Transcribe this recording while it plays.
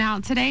Now,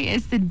 today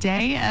is the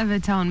Day of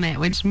Atonement,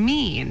 which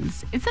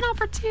means it's an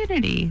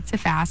opportunity to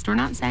fast. We're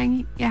not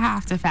saying you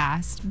have to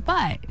fast,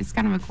 but it's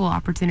kind of a cool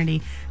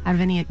opportunity out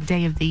of any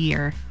day of the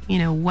year. You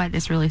know, what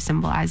this really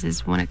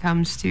symbolizes when it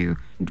comes to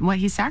what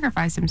he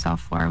sacrificed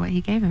himself for, what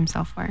he gave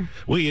himself for.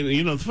 Well,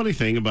 you know, the funny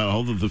thing about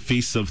all of the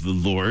feasts of the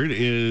Lord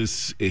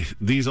is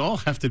these all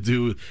have to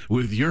do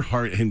with your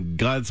heart and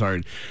God's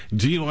heart.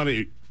 Do you want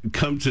to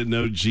come to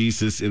know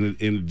Jesus in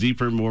a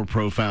deeper, more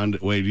profound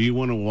way? Do you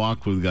want to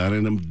walk with God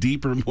in a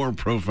deeper, more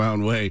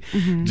profound way?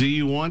 Mm-hmm. Do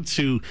you want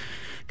to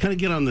kind of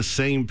get on the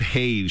same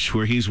page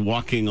where he's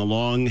walking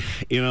along?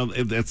 You know,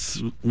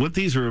 that's what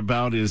these are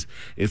about. It's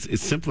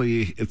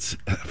simply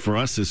for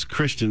us as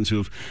Christians who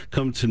have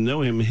come to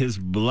know him. His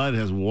blood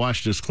has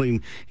washed us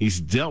clean.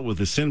 He's dealt with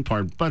the sin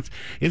part, but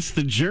it's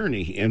the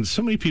journey. And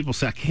so many people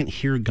say, I can't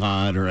hear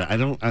God, or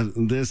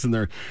this, and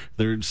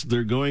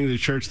they're going to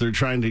church. They're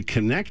trying to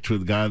connect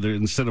with God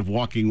instead of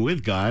walking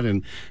with God,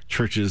 and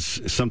church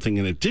is something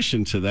in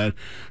addition to that.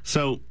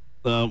 So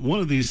one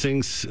of these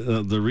things,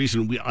 the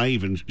reason I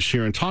even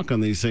share and talk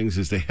on these things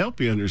is to help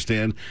you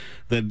understand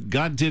that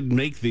God did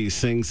make these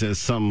things as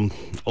some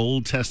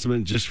Old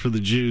Testament just for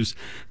the Jews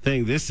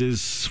thing. This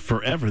is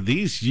forever.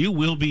 You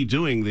will be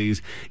doing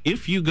these.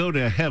 If you go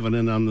to heaven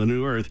and on the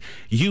new earth,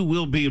 you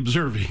will be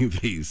observing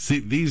these. See,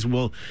 these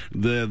will,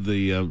 the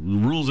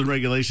rules and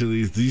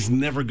regulations, these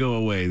never go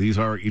away. These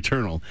are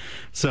eternal.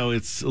 So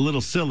it's a little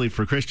silly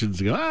for Christians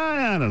to go,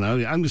 I don't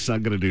know, I'm just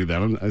not going to do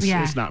that.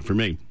 It's not for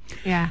me.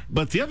 Yeah.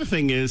 But the other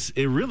thing is,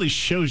 it really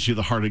shows you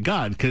the heart of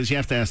God, because you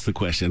have to ask the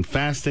question.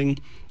 Fasting,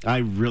 I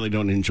really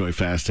don't enjoy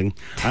fasting.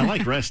 I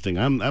like resting.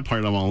 That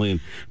part I'm all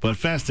in. But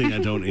fasting, I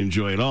don't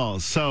enjoy at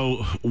all.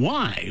 So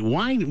why?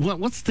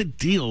 What's the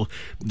deal?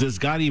 Does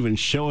God even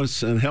show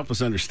us and help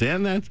us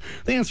understand that?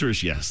 The answer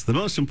is yes. The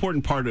most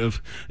important part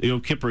of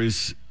Yom Kippur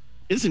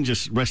isn't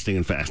just resting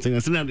and fasting.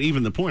 That's not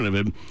even the point of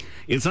it.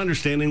 It's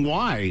understanding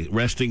why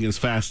resting and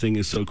fasting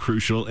is so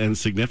crucial and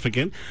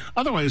significant.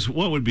 Otherwise,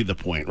 what would be the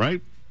point,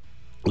 right?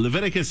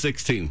 Leviticus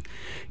 16,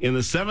 in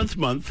the 7th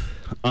month,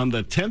 on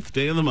the 10th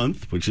day of the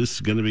month, which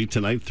is going to be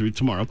tonight through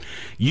tomorrow,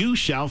 you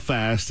shall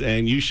fast,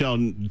 and you shall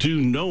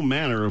do no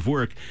manner of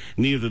work,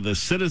 neither the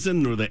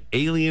citizen nor the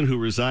alien who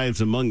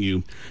resides among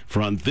you.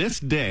 For on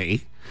this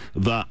day,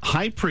 the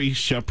high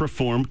priest shall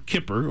perform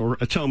kippur, or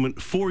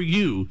atonement, for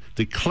you,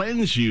 to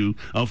cleanse you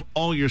of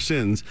all your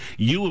sins.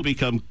 You will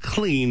become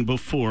clean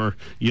before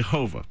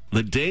Jehovah.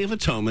 The Day of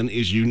Atonement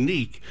is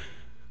unique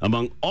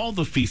among all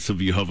the feasts of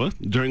Jehovah.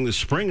 During the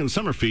spring and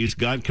summer feasts,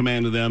 God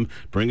commanded them,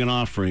 bring an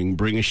offering,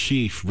 bring a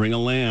sheaf, bring a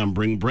lamb,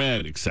 bring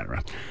bread,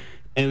 etc.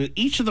 And in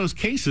each of those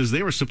cases,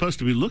 they were supposed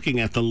to be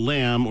looking at the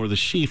lamb or the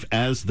sheaf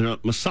as the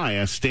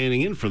Messiah,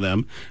 standing in for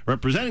them,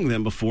 representing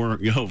them before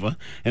Jehovah,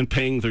 and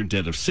paying their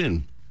debt of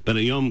sin. But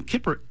at Yom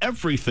Kippur,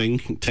 everything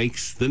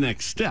takes the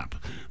next step.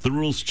 The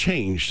rules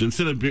changed.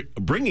 Instead of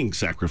bringing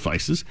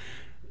sacrifices,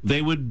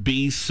 they would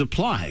be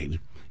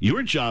supplied.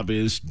 Your job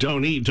is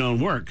don't eat, don't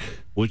work.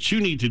 What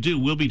you need to do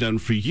will be done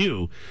for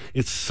you.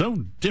 It's so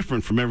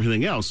different from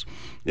everything else.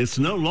 It's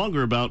no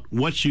longer about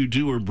what you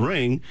do or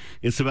bring.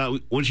 It's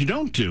about what you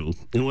don't do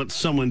and what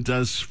someone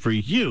does for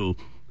you.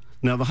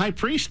 Now, the high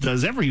priest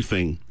does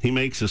everything. He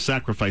makes a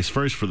sacrifice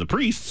first for the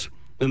priests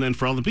and then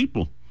for all the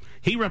people.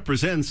 He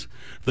represents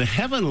the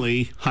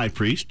heavenly high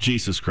priest,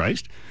 Jesus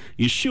Christ.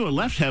 Yeshua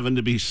left heaven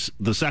to be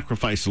the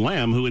sacrificed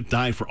lamb who would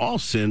die for all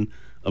sin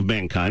of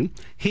mankind.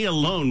 He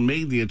alone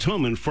made the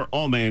atonement for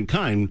all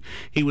mankind.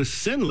 He was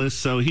sinless,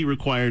 so he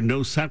required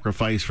no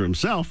sacrifice for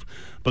himself,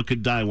 but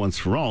could die once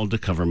for all to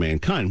cover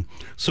mankind.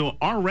 So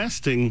our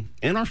resting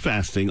and our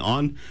fasting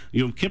on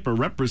Yom Kippur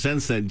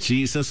represents that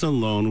Jesus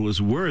alone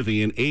was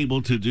worthy and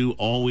able to do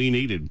all we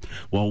needed,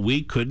 while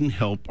we couldn't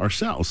help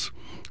ourselves.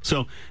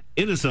 So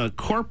it is a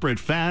corporate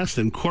fast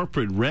and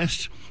corporate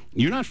rest.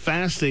 You're not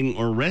fasting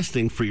or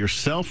resting for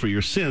yourself or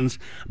your sins,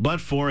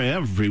 but for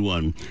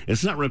everyone.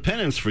 It's not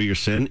repentance for your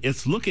sin.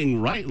 It's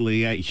looking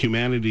rightly at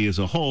humanity as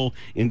a whole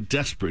in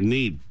desperate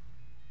need.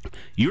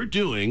 You're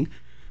doing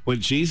what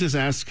Jesus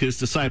asked his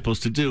disciples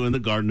to do in the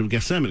Garden of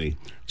Gethsemane,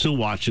 to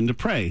watch and to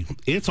pray.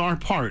 It's our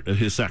part of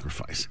his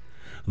sacrifice.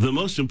 The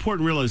most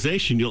important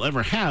realization you'll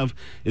ever have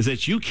is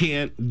that you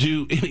can't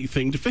do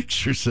anything to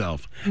fix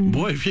yourself. Mm-hmm.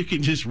 Boy, if you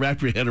can just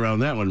wrap your head around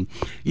that one,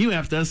 you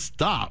have to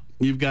stop.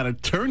 You've got to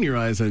turn your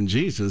eyes on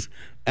Jesus,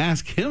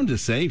 ask him to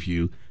save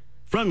you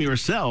from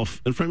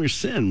yourself and from your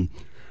sin.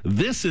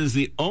 This is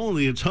the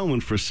only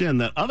atonement for sin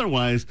that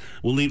otherwise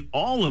will lead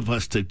all of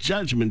us to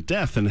judgment,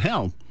 death, and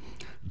hell.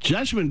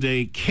 Judgment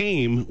Day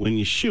came when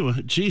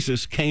Yeshua,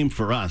 Jesus, came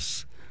for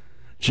us.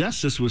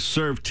 Justice was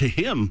served to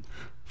him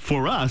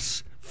for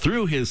us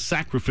through his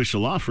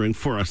sacrificial offering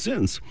for our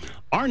sins.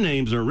 Our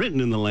names are written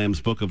in the Lamb's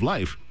Book of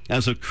Life.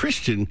 As a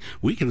Christian,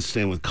 we can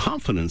stand with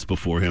confidence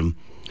before him.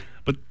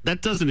 But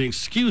that doesn't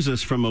excuse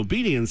us from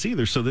obedience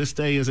either, so this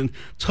day isn't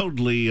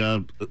totally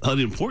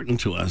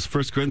unimportant to us.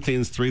 1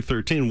 Corinthians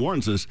 3:13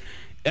 warns us,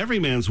 every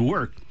man's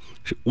work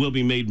will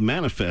be made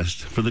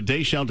manifest, for the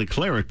day shall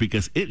declare it,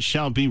 because it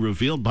shall be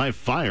revealed by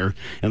fire,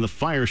 and the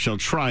fire shall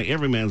try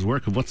every man's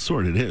work of what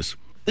sort it is.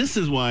 This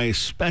is why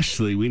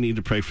especially we need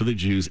to pray for the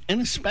Jews,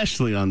 and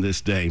especially on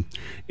this day.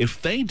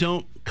 If they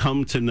don't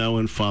come to know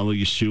and follow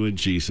Yeshua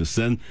Jesus,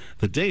 then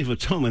the Day of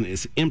Atonement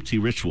is empty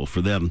ritual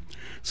for them.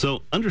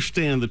 So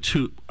understand the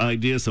two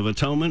ideas of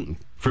atonement.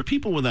 For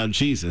people without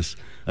Jesus,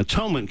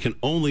 atonement can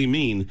only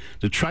mean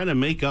to try to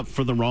make up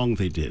for the wrong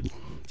they did,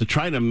 to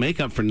try to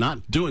make up for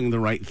not doing the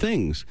right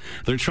things.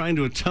 They're trying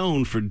to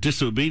atone for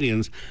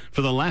disobedience,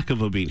 for the lack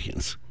of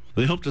obedience.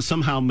 They hope to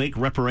somehow make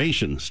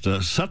reparations,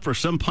 to suffer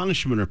some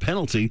punishment or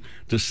penalty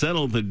to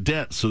settle the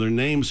debt so their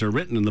names are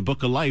written in the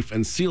book of life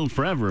and sealed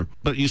forever.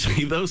 But you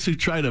see, those who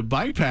try to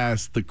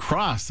bypass the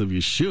cross of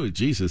Yeshua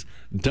Jesus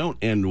don't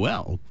end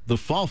well. The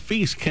fall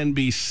feast can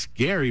be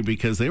scary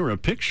because they were a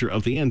picture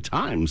of the end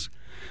times.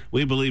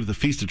 We believe the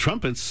Feast of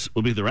Trumpets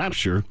will be the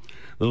rapture.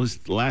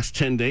 Those last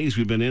 10 days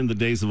we've been in, the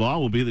days of awe,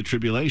 will be the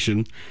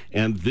tribulation.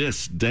 And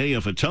this Day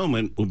of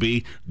Atonement will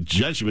be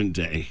Judgment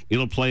Day.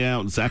 It'll play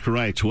out in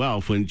Zechariah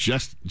 12 when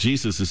just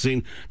Jesus is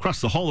seen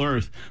across the whole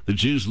earth. The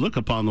Jews look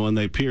upon the one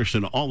they pierced,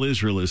 and all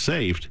Israel is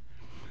saved.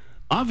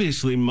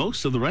 Obviously,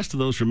 most of the rest of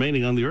those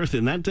remaining on the earth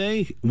in that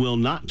day will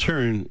not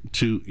turn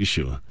to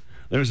Yeshua.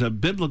 There's a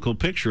biblical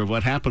picture of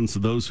what happens to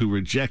those who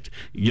reject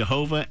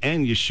Jehovah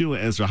and Yeshua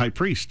as their high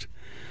priest.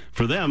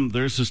 For them,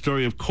 there's the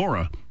story of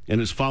Korah and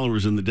his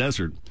followers in the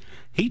desert.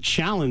 He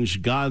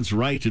challenged God's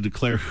right to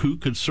declare who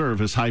could serve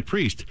as high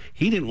priest.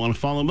 He didn't want to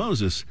follow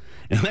Moses,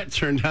 and that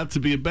turned out to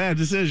be a bad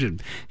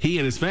decision. He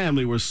and his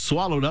family were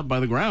swallowed up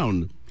by the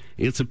ground.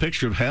 It's a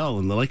picture of hell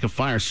and the lake of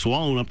fire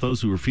swallowing up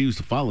those who refuse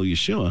to follow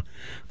Yeshua.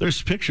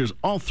 There's pictures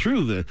all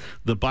through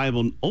the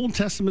Bible, Old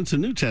Testament to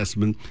New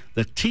Testament,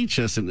 that teach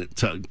us and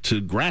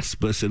to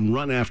grasp us and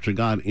run after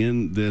God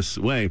in this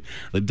way.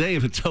 The Day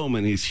of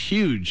Atonement is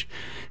huge.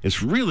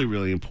 It's really,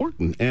 really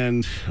important.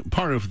 And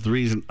part of the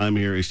reason I'm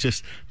here is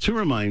just to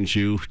remind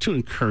you, to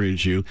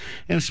encourage you,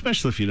 and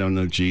especially if you don't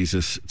know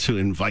Jesus, to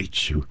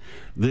invite you.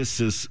 This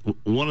is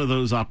one of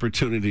those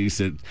opportunities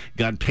that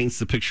God paints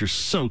the picture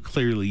so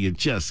clearly you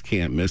just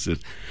can't miss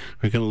it.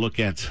 We're going to look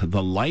at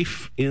the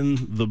life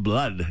in the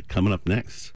blood coming up next.